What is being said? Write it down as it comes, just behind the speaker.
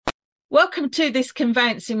Welcome to this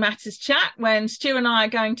Conveyancing Matters chat when Stu and I are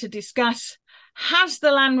going to discuss, has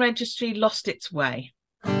the Land Registry lost its way?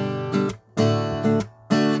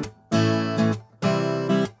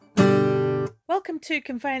 Welcome to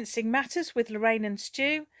Conveyancing Matters with Lorraine and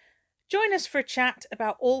Stu. Join us for a chat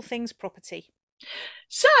about all things property.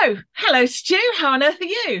 So, hello Stu, how on earth are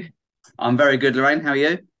you? I'm very good, Lorraine. How are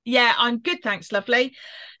you? Yeah, I'm good, thanks, lovely.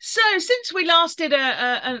 So, since we last did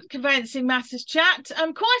a Conveyancing Matters chat,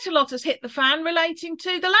 quite a lot has hit the fan relating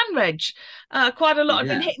to the Land Reg. Quite a lot had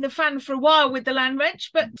been hitting the fan for a while with the Land Reg,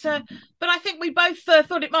 but I think we both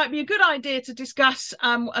thought it might be a good idea to discuss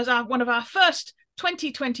as one of our first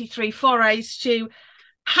 2023 forays to,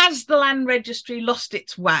 has the Land Registry lost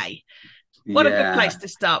its way? What a good place to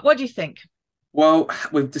start. What do you think? Well,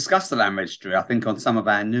 we've discussed the Land Registry, I think, on some of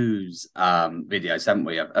our news videos, haven't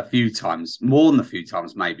we? A few times, more than a few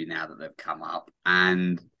times maybe now that they've come up.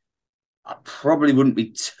 And I probably wouldn't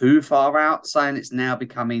be too far out saying it's now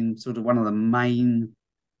becoming sort of one of the main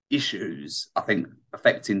issues, I think,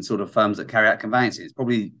 affecting sort of firms that carry out conveyancing. It's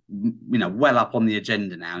probably, well up on the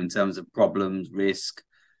agenda now in terms of problems, risk,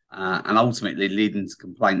 and ultimately leading to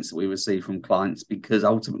complaints that we receive from clients because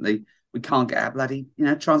ultimately we can't get our bloody,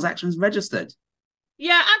 transactions registered.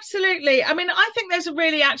 Yeah, absolutely. I mean, I think there's a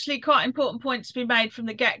really actually quite important point to be made from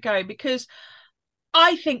the get-go, because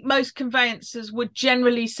I think most conveyancers would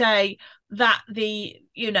generally say that the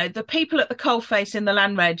people at the coalface in the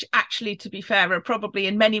Land Reg, actually, to be fair, are probably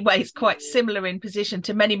in many ways quite similar in position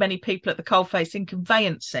to many people at the coalface in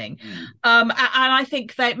conveyancing. And I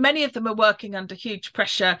think that many of them are working under huge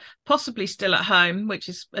pressure, possibly still at home, which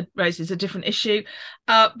raises a different issue.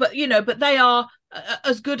 But they are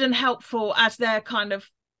as good and helpful as their kind of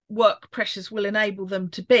work pressures will enable them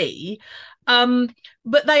to be.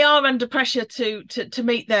 But they are under pressure to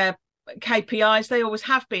meet their KPIs. They always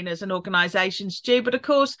have been as an organisation, Stu. But of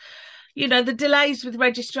course, the delays with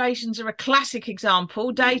registrations are a classic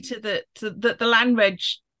example. Data that the Land Reg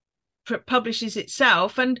publishes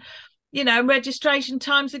itself, and registration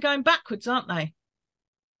times are going backwards, aren't they?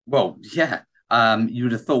 Well, yeah. You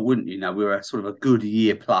would have thought, wouldn't you? We were sort of a good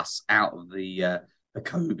year plus out of the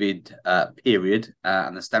COVID period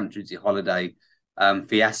and the stamp duty holiday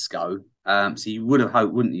fiasco. So you would have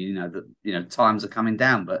hoped, wouldn't you, that times are coming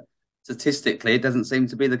down, but statistically it doesn't seem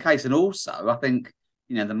to be the case. And also, I think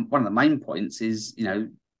one of the main points is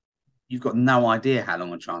you've got no idea how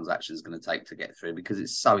long a transaction is going to take to get through because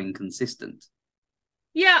it's so inconsistent.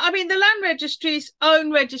 Yeah, I mean, the Land Registry's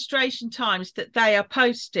own registration times that they are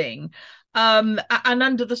posting, and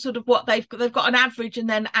under the sort of what they've got an average and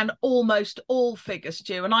then an almost all figure,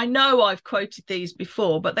 Stu. And I know I've quoted these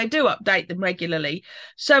before, but they do update them regularly.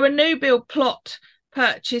 So a new build plot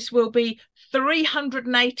purchase will be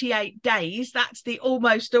 388 days. That's the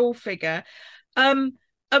almost all figure. A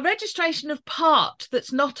registration of part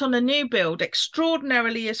that's not on a new build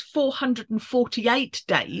extraordinarily is 448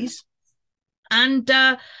 days. And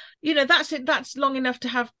that's it. That's long enough to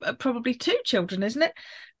have probably two children, isn't it?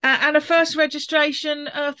 And a first registration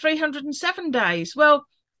 307 days. Well,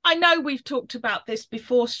 I know we've talked about this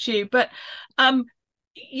before, Stu, but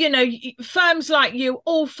firms like you,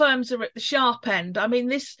 all firms are at the sharp end. I mean,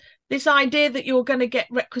 this idea that you're going to get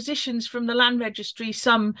requisitions from the Land Registry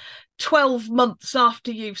some 12 months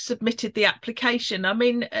after you've submitted the application. I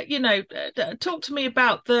mean, talk to me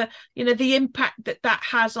about the impact that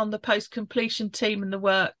has on the post-completion team and the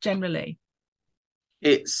work generally.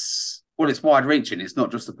 It's wide-reaching. It's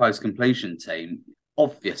not just the post-completion team.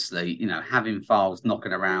 Obviously, having files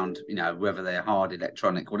knocking around, whether they're hard,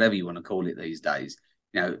 electronic, whatever you want to call it these days,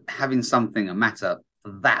 having a matter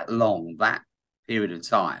for that long, that period of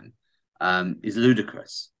time, is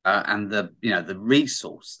ludicrous, and the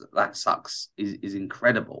resource that sucks is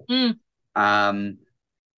incredible. And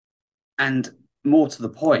more to the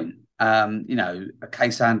point, a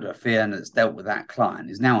case handler, a fee earner that's dealt with that client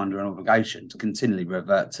is now under an obligation to continually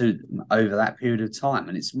revert to them over that period of time,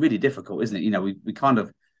 and it's really difficult, isn't it? We kind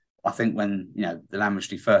of, I think when the Land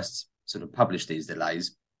Registry first sort of published these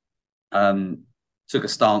delays, took a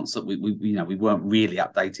stance that we weren't really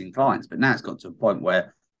updating clients, but now it's got to a point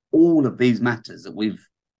where all of these matters that we've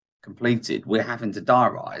completed, we're having to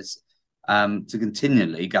diarise to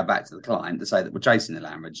continually go back to the client to say that we're chasing the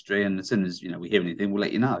Land Registry, and as soon as we hear anything, we'll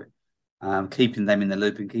let you know. Keeping them in the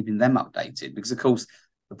loop and keeping them updated, because of course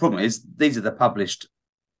the problem is these are the published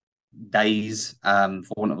days,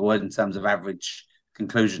 for want of a word, in terms of average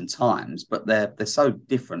conclusion times, but they're so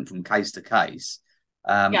different from case to case,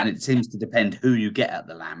 and it seems to depend who you get at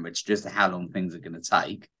the Land Registry as to how long things are going to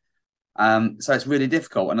take. So it's really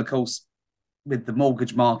difficult. And of course, with the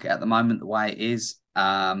mortgage market at the moment the way it is,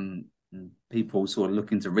 and people sort of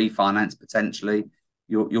looking to refinance potentially,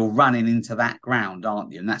 you're running into that ground,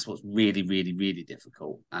 aren't you? And that's what's really, really, really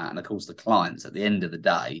difficult. And of course, the clients at the end of the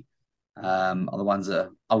day are the ones that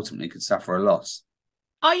ultimately could suffer a loss.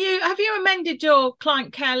 Have you amended your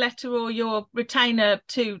client care letter or your retainer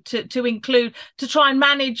to include, to try and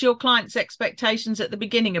manage your clients' expectations at the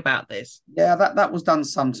beginning about this? Yeah, that was done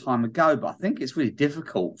some time ago, but I think it's really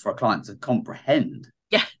difficult for a client to comprehend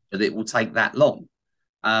that it will take that long.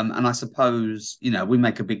 And I suppose, we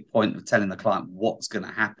make a big point of telling the client what's going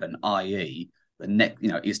to happen, i.e. the next,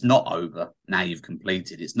 it's not over now you've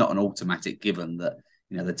completed. It's not an automatic given that,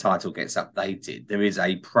 the title gets updated. There is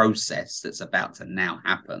a process that's about to now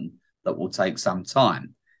happen that will take some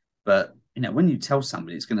time. But, when you tell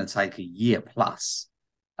somebody it's going to take a year plus,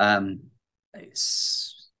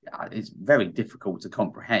 it's very difficult to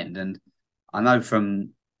comprehend. And I know from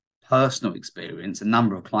personal experience, a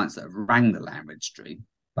number of clients that have rang the Land Registry,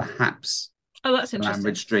 perhaps that's the interesting. Land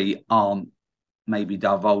Registry aren't maybe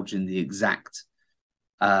divulging the exact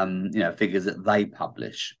figures that they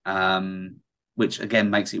publish, which again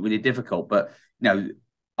makes it really difficult. But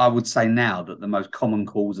I would say now that the most common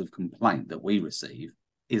cause of complaint that we receive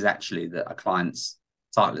is actually that a client's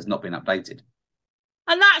title has not been updated.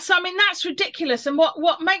 And that's ridiculous. And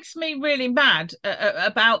what makes me really mad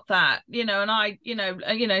about that,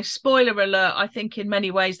 spoiler alert, I think in many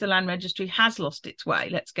ways the Land Registry has lost its way.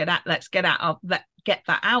 Let's get that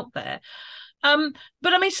out there.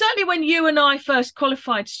 But I mean, certainly when you and I first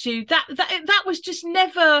qualified, Stu, that was just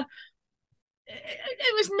never.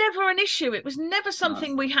 It was never an issue. It was never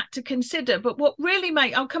something we had to consider. But what really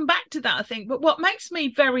I'll come back to that, I think. But what makes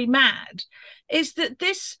me very mad is that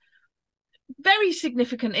this very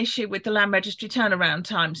significant issue with the Land Registry turnaround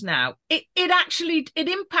times now, it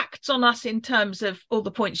impacts on us in terms of all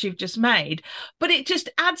the points you've just made, but it just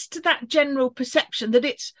adds to that general perception that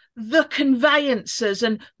it's the conveyancers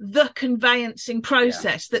and the conveyancing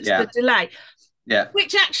process that's the delay,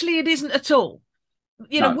 which actually it isn't at all.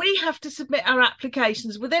 We have to submit our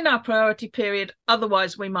applications within our priority period,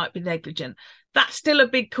 otherwise we might be negligent. That's still a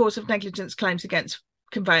big cause of negligence claims against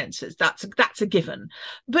conveyancers. That's a given.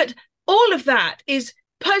 But all of that is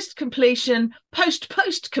post-completion,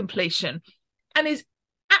 post-completion, and is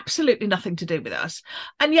absolutely nothing to do with us.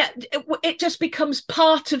 And yet it just becomes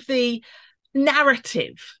part of the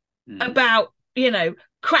narrative about,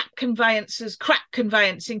 crap conveyancers, crap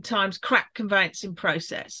conveyancing times, crap conveyancing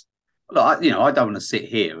process. Look, I don't want to sit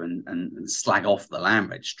here and slag off the Land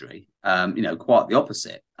Registry. Quite the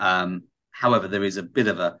opposite. However, there is a bit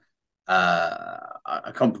of a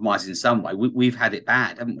compromise in some way. We've had it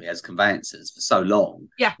bad, haven't we, as conveyancers for so long?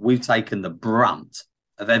 Yeah. We've taken the brunt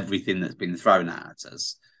of everything that's been thrown at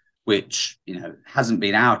us, which, hasn't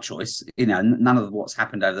been our choice. None of what's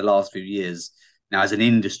happened over the last few years now as an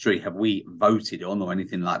industry have we voted on or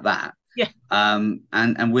anything like that. Yeah.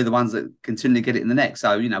 And we're the ones that continually get it in the neck.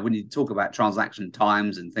 So, when you talk about transaction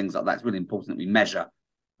times and things like that, it's really important that we measure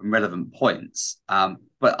from relevant points.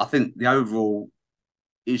 But I think the overall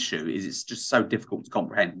issue is it's just so difficult to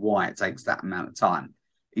comprehend why it takes that amount of time,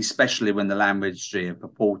 especially when the Land Registry have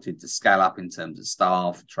purported to scale up in terms of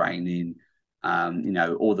staff, training,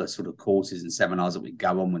 all the sort of courses and seminars that we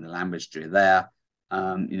go on when the Land Registry are there.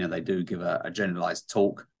 They do give a generalised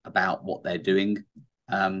talk about what they're doing.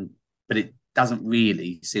 But it doesn't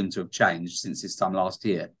really seem to have changed since this time last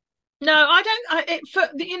year. No, I don't.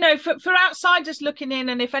 For outsiders looking in,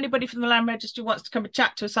 and if anybody from the Land Registry wants to come and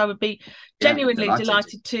chat to us, I would be genuinely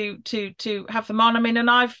delighted to have them on. I mean, and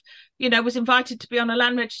I've, was invited to be on a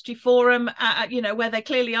Land Registry forum, where they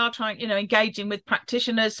clearly are trying, engaging with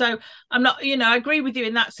practitioners. So I'm not, I agree with you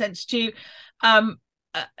in that sense, Stu.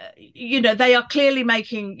 They are clearly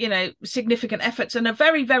making, significant efforts, and a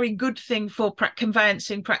very, very good thing for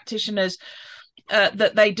conveyancing practitioners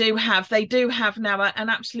that they do have now an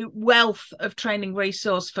absolute wealth of training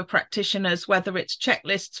resource for practitioners, whether it's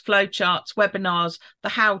checklists, flowcharts, webinars, the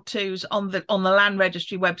how-tos on the Land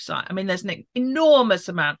Registry website. I mean, there's an enormous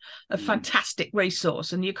amount of fantastic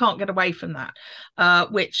resource, and you can't get away from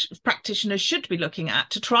that, which practitioners should be looking at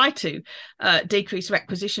to try to decrease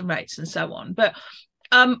requisition rates and so on. But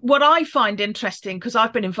what I find interesting, because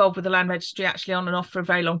I've been involved with the Land Registry actually on and off for a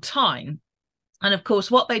very long time, and of course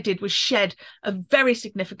what they did was shed a very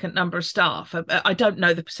significant number of staff. I don't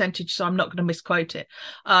know the percentage, so I'm not going to misquote it.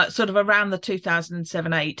 Sort of around the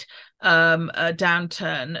 2007-8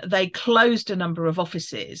 downturn, they closed a number of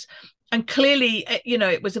offices. And clearly,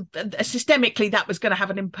 it was systemically that was going to have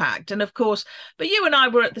an impact. And of course, but you and I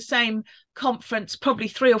were at the same conference probably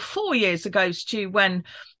 3 or 4 years ago, Stu, when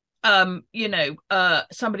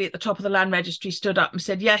somebody at the top of the land registry stood up and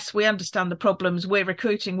said, yes, we understand the problems, we're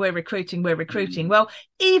recruiting. Well,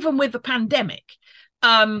 even with the pandemic,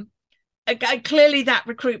 clearly that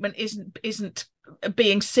recruitment isn't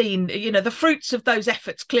being seen. The fruits of those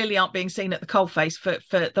efforts clearly aren't being seen at the coalface for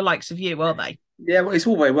the likes of you, are they? Yeah, well, it's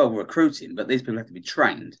all very well recruiting, but these people have to be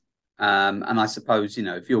trained. And I suppose,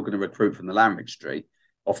 if you're going to recruit from the land registry,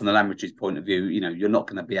 or from the land registry's point of view, you're not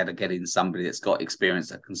going to be able to get in somebody that's got experience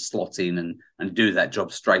that can slot in and do that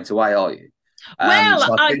job straight away, are you? So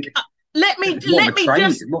let me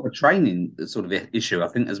it's more of a training sort of issue, I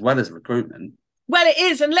think, as well as recruitment. Well, it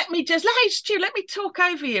is, and hey, Stu, let me talk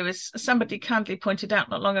over you, as somebody kindly pointed out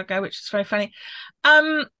not long ago, which is very funny.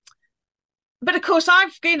 But of course,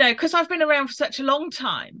 because I've been around for such a long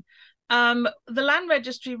time. The land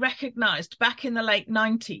registry recognised back in the late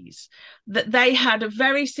 90s that they had a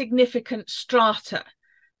very significant strata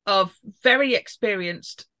of very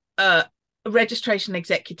experienced registration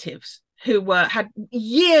executives who had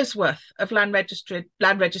years worth of land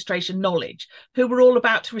registration knowledge, who were all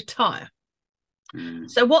about to retire.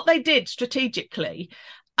 So what they did strategically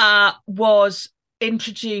was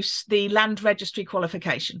introduce the land registry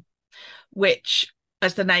qualification, which,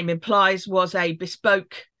 as the name implies, was a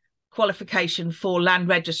bespoke qualification for land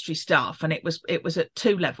registry staff, and it was at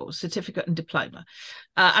 2 levels, certificate and diploma.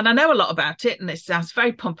 And I know a lot about it, and it sounds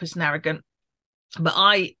very pompous and arrogant, but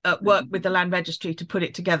I worked with the land registry to put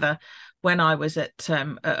it together when I was at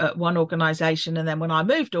one organisation, and then when I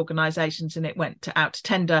moved organisations and it went out to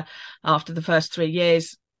tender after the first 3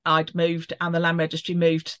 years, I'd moved, and the land registry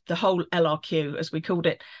moved the whole LRQ, as we called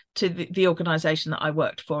it, to the organisation that I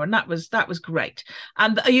worked for, and that was great.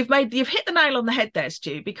 And you've hit the nail on the head there,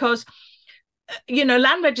 Stu, because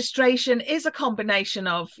land registration is a combination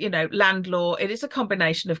of land law. It is a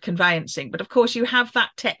combination of conveyancing, but of course you have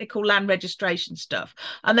that technical land registration stuff,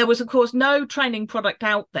 and there was of course no training product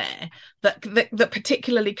out there that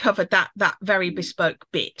particularly covered that very bespoke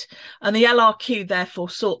bit, and the LRQ therefore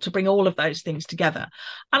sought to bring all of those things together.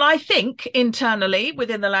 And I think internally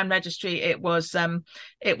within the land registry it was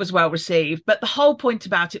well received, but the whole point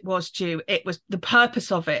about it was, Stu, the purpose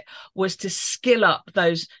of it was to skill up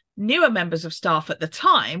those newer members of staff at the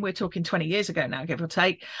time, we're talking 20 years ago now, give or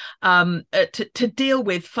take, to deal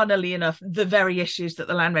with, funnily enough, the very issues that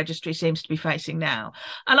the land registry seems to be facing now.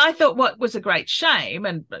 And I thought what was a great shame,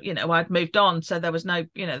 and I'd moved on, so there was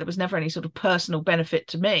never any sort of personal benefit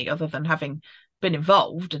to me other than having been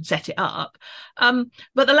involved and set it up,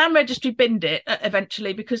 but the land registry binned it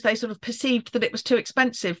eventually because they sort of perceived that it was too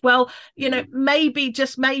expensive. Well, maybe,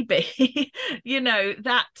 just maybe,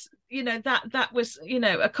 that was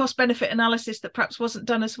a cost benefit analysis that perhaps wasn't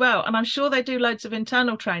done as well. And I'm sure they do loads of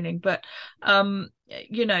internal training, but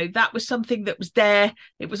that was something that was there.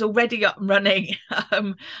 It was already up and running,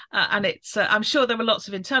 and it's I'm sure there were lots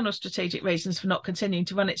of internal strategic reasons for not continuing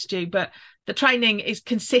to run it, Stu, but the training is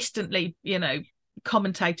consistently,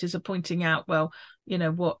 commentators are pointing out, well,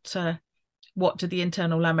 what do the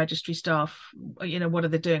internal land registry staff, what are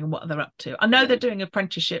they doing and what are they up to? I know they're doing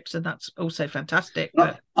apprenticeships, and that's also fantastic.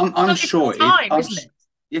 But I'm sure isn't it?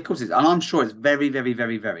 Yeah, of course it is. And I'm sure it's very, very,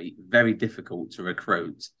 very, very, very difficult to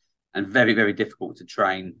recruit and very, very difficult to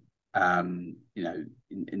train, in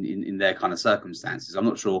their kind of circumstances. I'm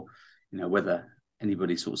not sure, whether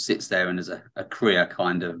anybody sort of sits there and as a career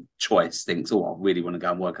kind of choice thinks, oh, I really want to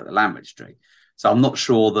go and work at the land registry. So I'm not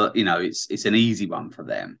sure that, it's an easy one for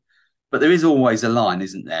them. But there is always a line,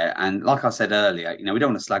 isn't there? And like I said earlier, we don't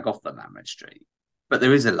want to slag off the land registry, but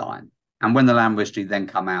there is a line. And when the land registry then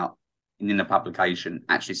come out in a publication,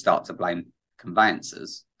 actually start to blame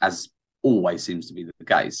conveyancers, as always seems to be the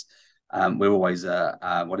case, we're always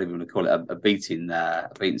whatever you want to call it, a beating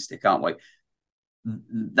stick, aren't we?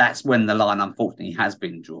 That's when the line, unfortunately, has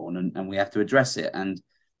been drawn, and we have to address it. And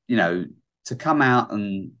to come out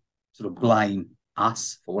and sort of blame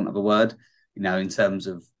us, for want of a word, in terms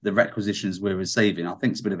of the requisitions we're receiving, I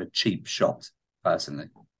think it's a bit of a cheap shot, personally.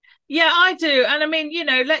 Yeah, I do. And I mean,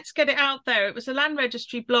 let's get it out there. It was a land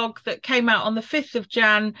registry blog that came out on the 5th of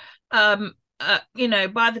Jan, by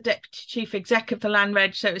the Deputy Chief Exec of the Land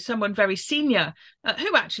Reg. So it was someone very senior,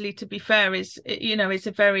 who actually, to be fair, is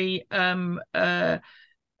a very,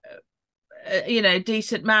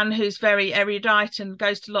 decent man who's very erudite and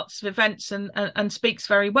goes to lots of events and speaks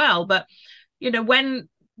very well. But, when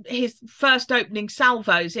his first opening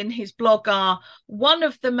salvos in his blog are, one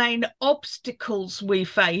of the main obstacles we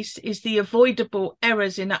face is the avoidable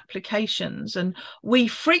errors in applications, and we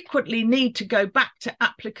frequently need to go back to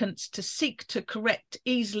applicants to seek to correct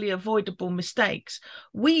easily avoidable mistakes.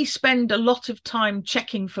 We spend a lot of time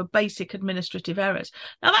checking for basic administrative errors.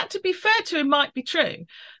 Now, that, to be fair to him, might be true,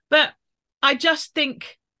 But I just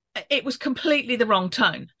think it was completely the wrong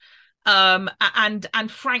tone.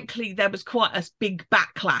 And frankly, there was quite a big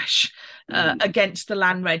backlash against the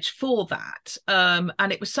Land Reg for that.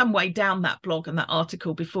 And it was some way down that blog and that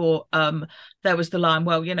article before there was the line,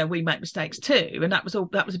 well, you know, we make mistakes too. And that was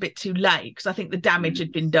a bit too late, because I think the damage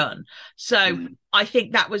had been done. So I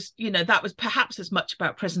think that was perhaps as much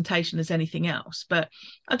about presentation as anything else. But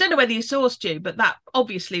I don't know whether you saw, Stu, but that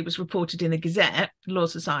obviously was reported in the Gazette, Law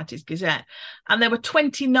Society's Gazette. And there were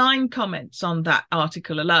 29 comments on that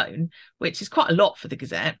article alone, which is quite a lot for the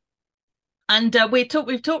Gazette. And we've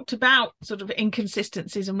talked about sort of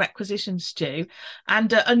inconsistencies and requisitions, Stu,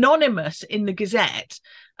 and Anonymous in the Gazette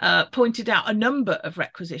pointed out a number of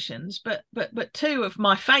requisitions, but two of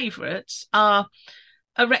my favourites are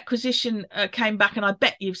a requisition came back, and I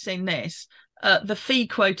bet you've seen this. The fee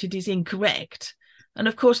quoted is incorrect. And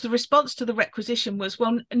of course, the response to the requisition was,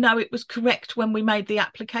 well, no, it was correct when we made the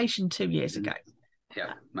application 2 years ago.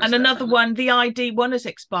 Yeah. And another one, the ID1 has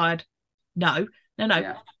expired. No.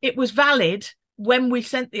 Yeah. It was valid when we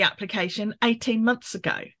sent the application 18 months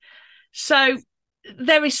ago. So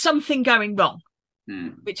there is something going wrong.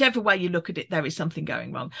 Whichever way you look at it, there is something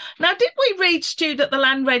going wrong. Now, did we read, Stu, that the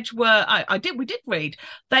Land Reg were? We did read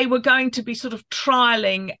they were going to be sort of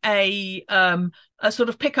trialing a sort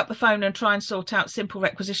of pick up the phone and try and sort out simple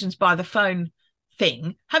requisitions by the phone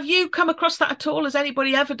thing. Have you come across that at all? Has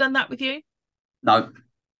anybody ever done that with you? No,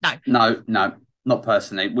 not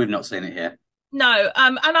personally. We've not seen it here. No,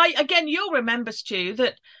 and you'll remember, Stu,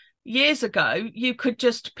 that years ago you could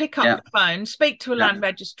just pick up the phone, speak to a land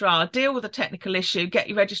registrar, deal with a technical issue, get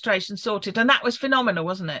your registration sorted, and that was phenomenal,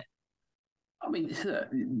 wasn't it? I mean,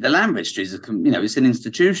 the land registry is it's an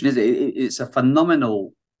institution, isn't it? It's a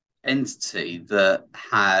phenomenal entity that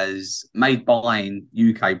has made buying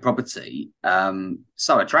UK property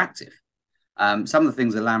so attractive. Some of the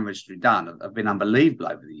things the land registry done have been unbelievable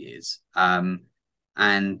over the years, and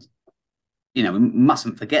we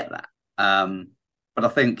mustn't forget that. But I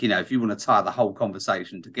think, if you want to tie the whole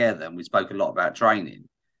conversation together, and we spoke a lot about training,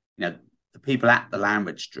 the people at the land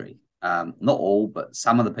registry, not all, but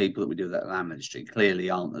some of the people that we do at the land registry clearly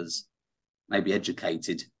aren't as maybe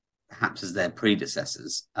educated, perhaps, as their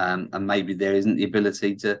predecessors. And maybe there isn't the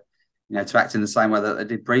ability to act in the same way that they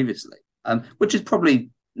did previously, which is probably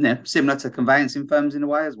similar to conveyancing firms in a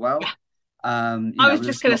way as well. Yeah. I was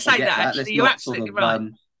just going to say that, actually. You're absolutely right.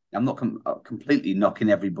 I'm not completely knocking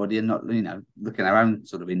everybody and not, looking our own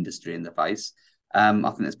sort of industry in the face. I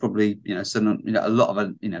think there's probably, a lot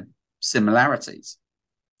of, similarities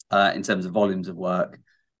in terms of volumes of work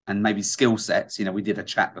and maybe skill sets. We did a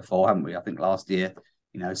chat before, haven't we? I think last year,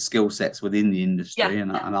 skill sets within the industry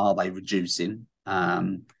and are they reducing?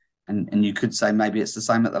 And you could say maybe it's the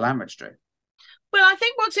same at the land registry. Well, I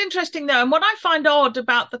think what's interesting, though, and what I find odd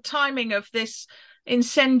about the timing of this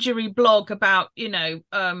incendiary blog about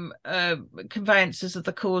conveyancers are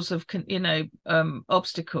the cause of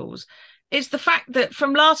obstacles is the fact that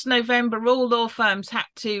from last November all law firms had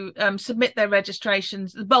to submit their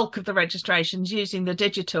registrations, the bulk of the registrations, using the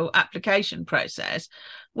digital application process,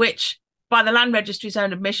 which by the land registry's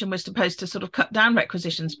own admission was supposed to sort of cut down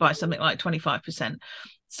requisitions by something like 25%.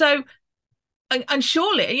 So and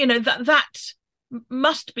surely that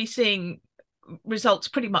must be seeing results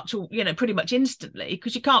pretty much instantly,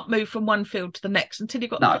 because you can't move from one field to the next until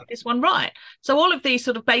you've got this one right. So all of these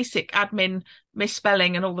sort of basic admin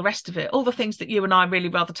misspelling and all the rest of it, all the things that you and I really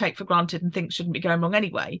rather take for granted and think shouldn't be going wrong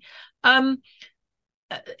anyway, that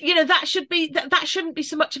shouldn't be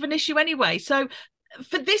so much of an issue anyway. So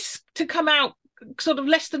for this to come out sort of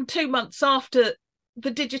less than 2 months after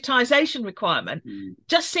the digitization requirement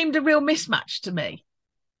just seemed a real mismatch to me.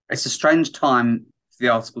 It's a strange time the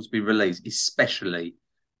article to be released, especially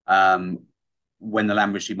when the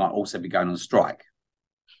land registry might also be going on strike.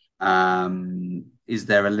 Is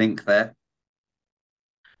there a link there?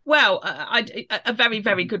 Well, a very,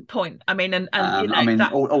 very good point. I mean,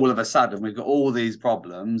 all of a sudden we've got all these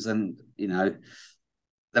problems, and the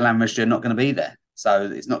land registry are not going to be there, so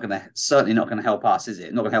it's certainly not going to help us, is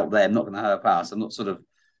it? Not going to help them, not going to help us. I'm not sort of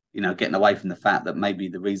getting away from the fact that maybe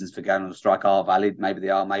the reasons for going on strike are valid. Maybe they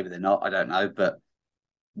are, maybe they're not. I don't know, but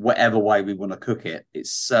whatever way we want to cook it,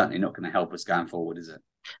 it's certainly not going to help us going forward, is it?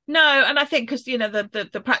 No, and I think because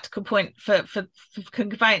the practical point for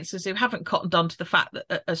conveyancers who haven't cottoned on to the fact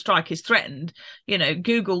that a strike is threatened,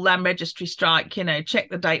 Google land registry strike, check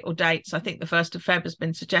the date or dates. I think the 1st of Feb has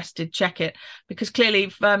been suggested. Check it, because clearly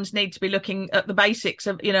firms need to be looking at the basics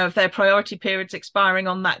of of their priority periods expiring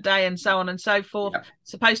on that day and so on and so forth. Yep.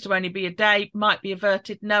 Supposed to only be a day, might be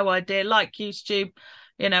averted, no idea. Like you, Stu,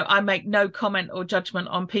 I make no comment or judgment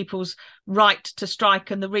on people's right to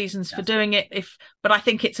strike and the reasons for doing it. But I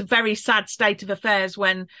think it's a very sad state of affairs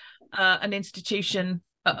when an institution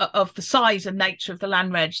of the size and nature of the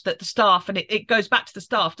Land Reg, that the staff, and it goes back to the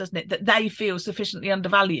staff, doesn't it, that they feel sufficiently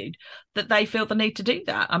undervalued, that they feel the need to do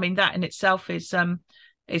that. I mean, that in itself is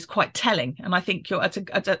quite telling. And I think it's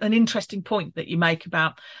an interesting point that you make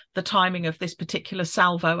about the timing of this particular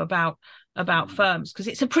salvo about firms, because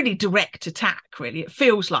it's a pretty direct attack, really. It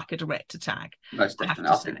feels like a direct attack. Most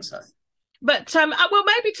definitely, I think so. But well,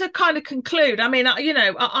 maybe to kind of conclude, I mean,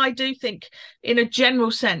 I do think, in a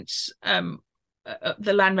general sense,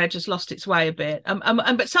 the Land Reg has lost its way a bit.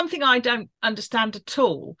 But something I don't understand at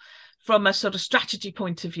all from a sort of strategy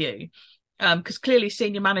point of view, because clearly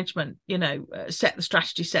senior management, set the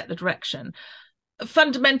strategy, set the direction.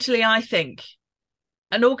 Fundamentally, I think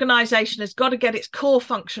an organisation has got to get its core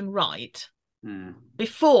function right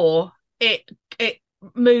before it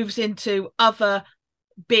moves into other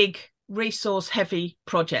big resource heavy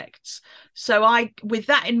projects. So with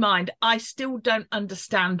that in mind, I still don't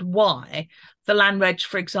understand why the Land Reg,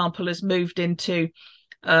 for example, has moved into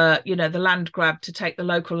the land grab to take the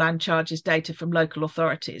local land charges data from local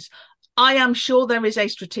authorities. I am sure there is a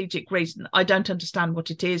strategic reason. I don't understand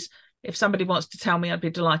what it is. If somebody wants to tell me, I'd be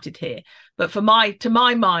delighted here. But to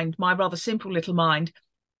my mind, my rather simple little mind,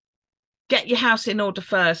 get your house in order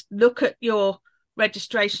first. Look at your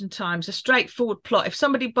registration times, a straightforward plot. If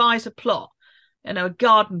somebody buys a plot, a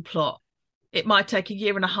garden plot, it might take a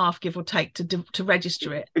year and a half, give or take, to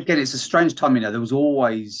register it. Again, it's a strange time. There was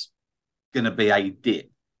always going to be a dip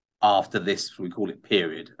after this, we call it,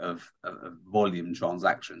 period of volume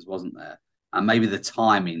transactions, wasn't there? And maybe the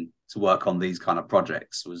timing to work on these kind of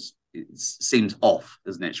projects seems off,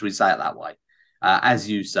 doesn't it? Should we say it that way? As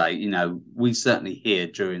you say, we certainly here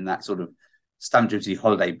during that sort of stamp duty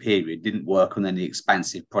holiday period didn't work on any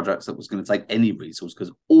expansive projects that was going to take any resource,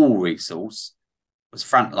 because all resource was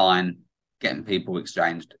frontline, getting people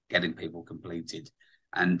exchanged, getting people completed.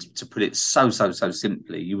 And to put it so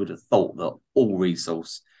simply, you would have thought that all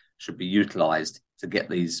resource should be utilised to get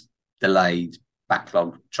these delayed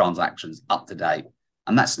backlog transactions up to date.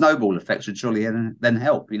 And that snowball effect should surely then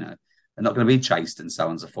help. They're not going to be chased and so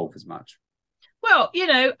on and so forth as much. Well,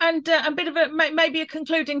 and a bit of maybe a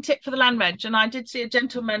concluding tip for the Land Reg. And I did see a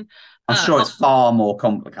gentleman. I'm sure it's far more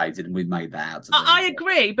complicated, and we've made that out. I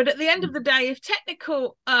agree, but at the end of the day, if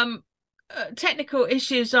technical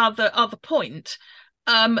issues are the point.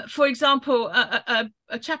 For example,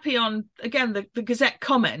 a chappie on, again, the Gazette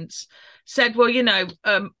comments said, well,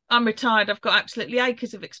 I'm retired, I've got absolutely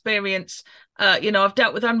acres of experience. I've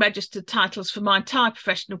dealt with unregistered titles for my entire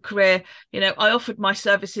professional career. I offered my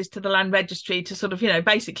services to the Land Registry to sort of,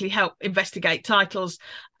 basically help investigate titles,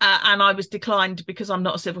 and I was declined because I'm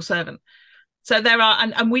not a civil servant. So there are,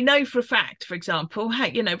 and we know for a fact, for example,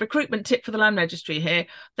 hey, recruitment tip for the Land Registry here,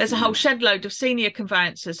 there's a whole shed load of senior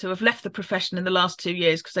conveyancers who have left the profession in the last 2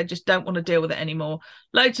 years because they just don't want to deal with it anymore.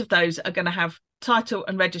 Loads of those are going to have title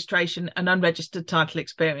and registration and unregistered title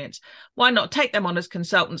experience. Why not take them on as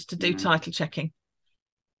consultants to do title checking?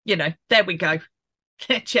 There we go.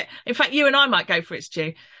 In fact, you and I might go for it,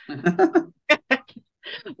 Stu.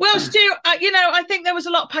 Well, Stu, I think there was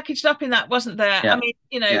a lot packaged up in that, wasn't there? Yeah. I mean,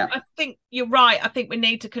 I think you're right. I think we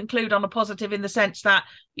need to conclude on a positive in the sense that,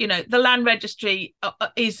 the Land Registry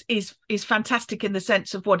is fantastic in the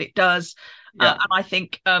sense of what it does. Yeah. And I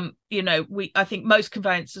think, I think most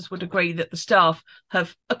conveyancers would agree that the staff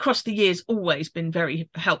have, across the years, always been very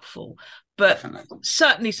helpful. But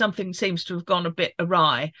certainly something seems to have gone a bit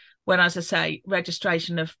awry when, as I say,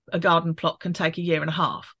 registration of a garden plot can take a year and a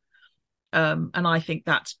half. And I think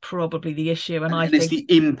that's probably the issue. And I think it's the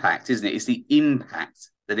impact, isn't it? It's the impact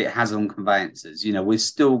that it has on conveyancers. We've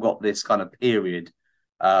still got this kind of period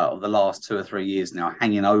of the last 2 or 3 years now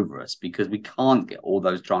hanging over us because we can't get all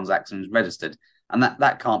those transactions registered, and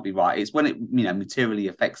that can't be right. It's when it materially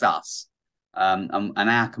affects us, and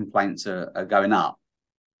our complaints are going up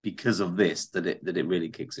because of this that it really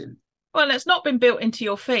kicks in. Well, it's not been built into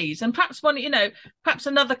your fees. And perhaps perhaps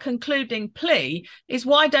another concluding plea is,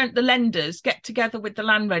 why don't the lenders get together with the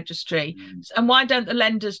Land Registry? And why don't the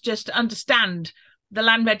lenders just understand the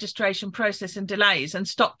land registration process and delays and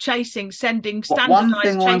stop sending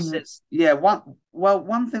standardised chasers?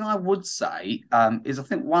 One thing I would say is, I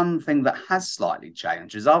think one thing that has slightly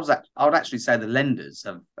changed is I would actually say the lenders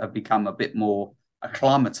have become a bit more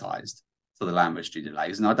acclimatised to the land registry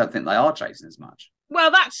delays, and I don't think they are chasing as much. Well,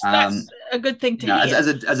 that's a good thing to hear.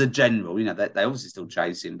 As a general, they obviously still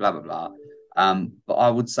chasing, blah, blah, blah. But I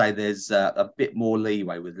would say there's a bit more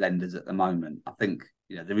leeway with lenders at the moment. I think,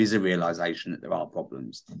 there is a realization that there are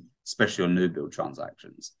problems, especially on new build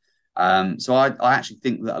transactions. So I actually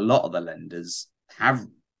think that a lot of the lenders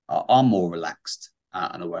are more relaxed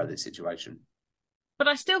and aware of this situation. But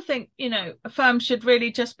I still think, a firm should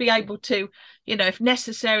really just be able to, if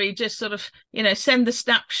necessary, just sort of, send the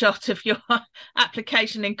snapshot of your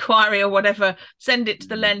application inquiry or whatever, send it to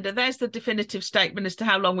the lender. There's the definitive statement as to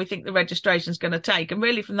how long we think the registration is going to take. And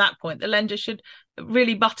really, from that point, the lender should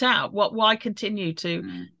really butt out. Why continue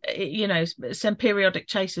to, send periodic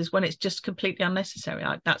chases when it's just completely unnecessary?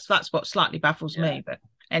 That's what slightly baffles me. But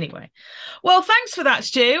anyway, well, thanks for that,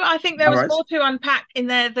 Stu. I think there was more to unpack in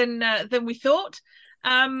there than we thought.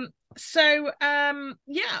 I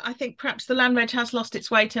think perhaps the land reg has lost its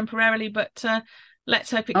way temporarily, but let's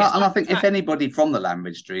hope it gets and I think if anybody from the land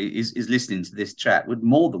registry is listening to this chat, would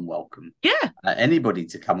more than welcome anybody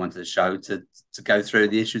to come onto the show to go through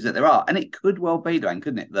the issues that there are. And it could well be, Dwayne,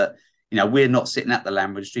 couldn't it, that we're not sitting at the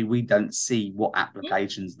land registry, we don't see what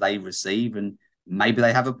applications they receive, and maybe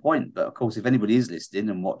they have a point. But of course, if anybody is listening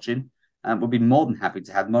and watching, we'll be more than happy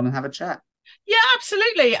to have them on and have a chat. Yeah,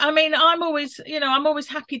 absolutely. I mean, I'm always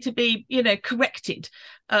happy to be, corrected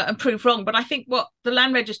and proved wrong. But I think what the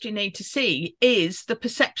land registry need to see is the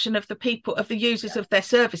perception of the people, of the users of their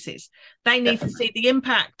services. They need to see the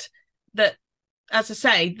impact that, as I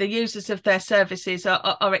say, the users of their services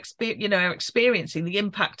are experiencing the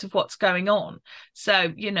impact of what's going on.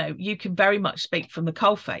 So, you can very much speak from the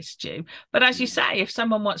coalface, Stu. But as you say, if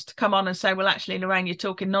someone wants to come on and say, well, actually, Lorraine, you're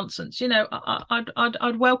talking nonsense,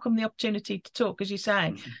 I'd welcome the opportunity to talk, as you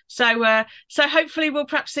say. So hopefully we'll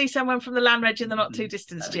perhaps see someone from the land reg in the not too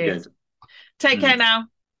distant, Stu. Take care now.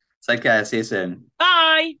 Take care. See you soon.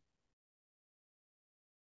 Bye.